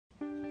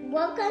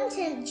Welcome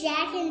to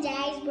Jack and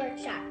Daddy's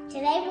Workshop.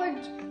 Today we're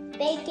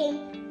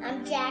baking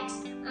Jack's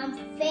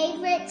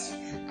favorite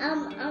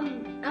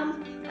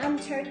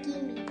turkey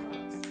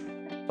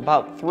meatballs.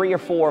 About 3 or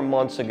 4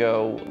 months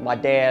ago, my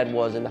dad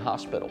was in the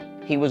hospital.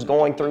 He was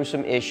going through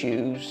some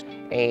issues,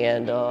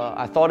 and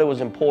I thought it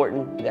was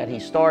important that he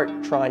start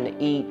trying to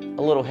eat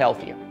a little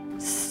healthier.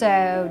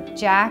 So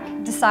Jack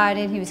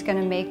decided he was going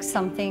to make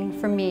something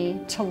for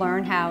me to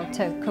learn how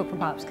to cook for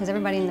Pops, because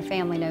everybody in the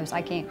family knows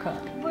I can't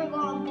cook. We're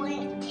going to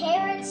blend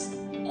carrots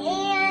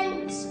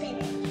and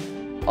spinach.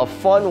 A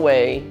fun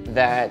way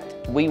that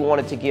we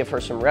wanted to give her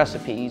some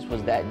recipes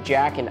was that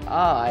Jack and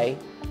I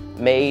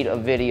made a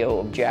video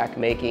of Jack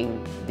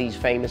making these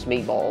famous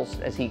meatballs,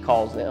 as he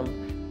calls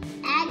them.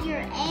 Add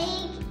your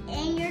egg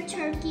and your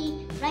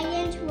turkey right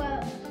into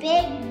a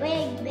big.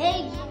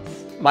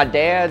 My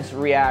dad's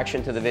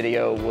reaction to the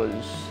video was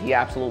he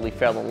absolutely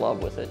fell in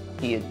love with it.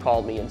 He had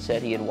called me and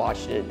said he had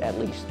watched it at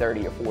least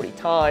 30 or 40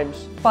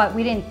 times. But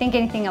we didn't think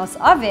anything else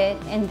of it,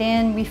 and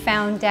then we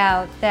found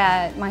out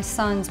that my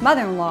son's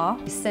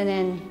mother-in-law sent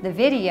in the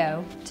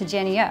video to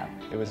Jennie-O.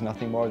 It was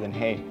nothing more than,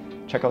 hey,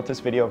 check out this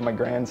video of my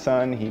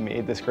grandson. He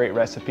made this great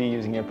recipe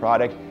using your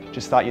product.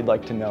 Just thought you'd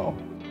like to know.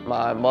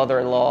 My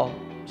mother-in-law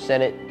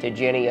sent it to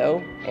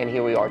Jennie-O, and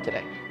here we are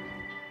today.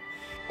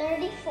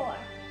 34.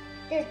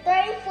 There's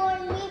 34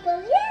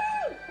 meatballs,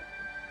 yay!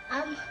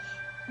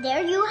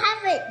 There you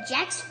have it,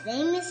 Jack's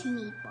famous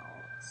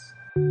meatballs.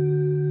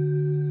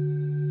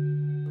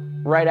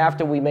 Right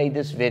after we made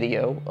this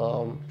video,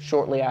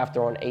 shortly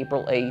after, on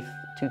April 8th,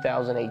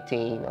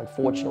 2018,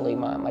 unfortunately,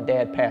 my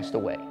dad passed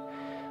away.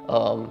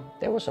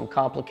 There were some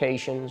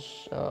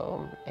complications,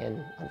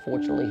 and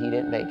unfortunately, he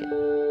didn't make it.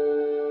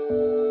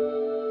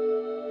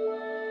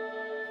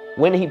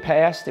 When he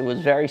passed, it was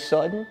very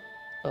sudden,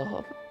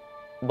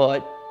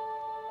 but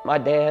my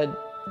dad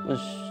was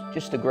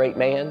just a great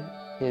man.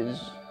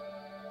 His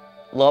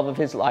love of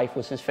his life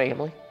was his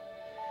family.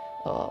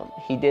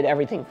 He did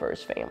everything for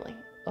his family.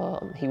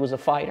 He was a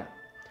fighter.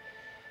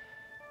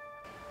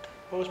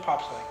 What was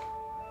Pops like?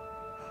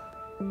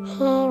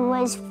 He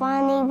was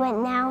funny, but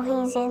now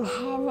he's in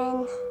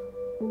heaven.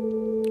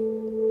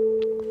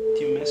 Do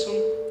you miss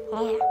him?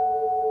 Yeah.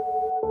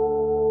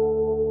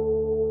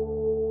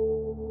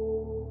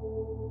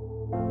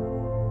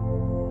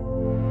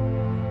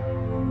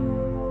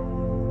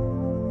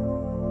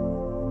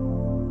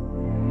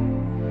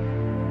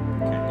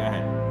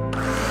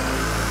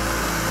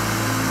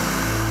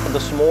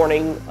 This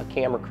morning, a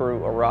camera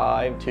crew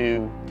arrived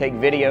to take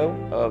video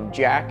of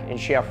Jack and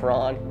Chef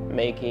Ron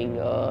making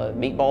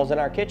meatballs in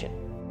our kitchen.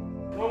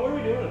 Well, what are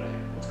we doing today?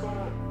 What's going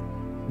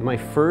on? My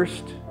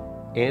first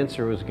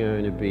answer was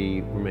going to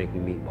be, we're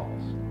making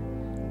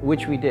meatballs,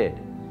 which we did,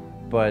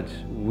 but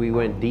we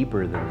went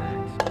deeper than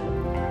that.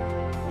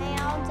 May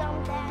I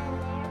dump that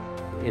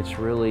in there? It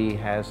really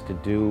has to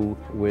do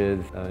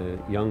with a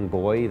young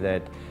boy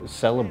that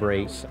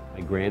celebrates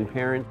my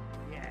grandparent.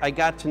 I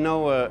got to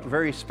know a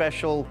very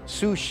special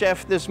sous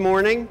chef this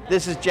morning.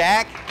 This is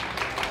Jack.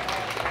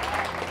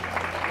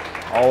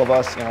 All of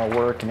us in our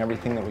work and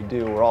everything that we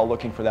do, we're all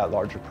looking for that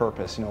larger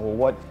purpose. You know,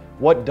 well,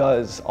 what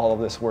does all of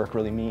this work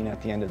really mean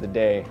at the end of the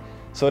day?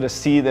 So to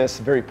see this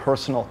very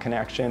personal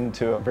connection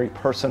to a very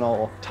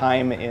personal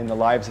time in the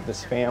lives of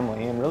this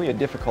family, and really a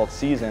difficult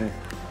season,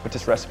 but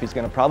this recipe is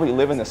going to probably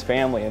live in this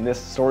family, and this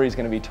story is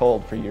going to be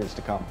told for years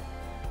to come.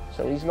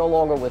 So he's no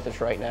longer with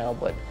us right now,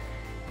 but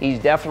he's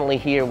definitely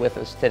here with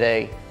us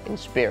today in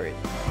spirit.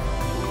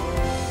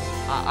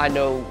 I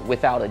know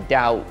without a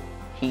doubt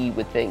he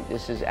would think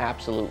this is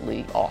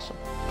absolutely awesome.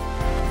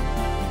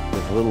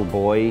 This little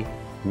boy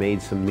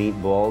made some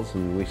meatballs,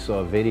 and we saw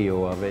a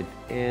video of it,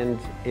 and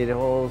it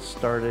all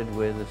started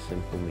with a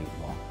simple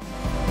meatball.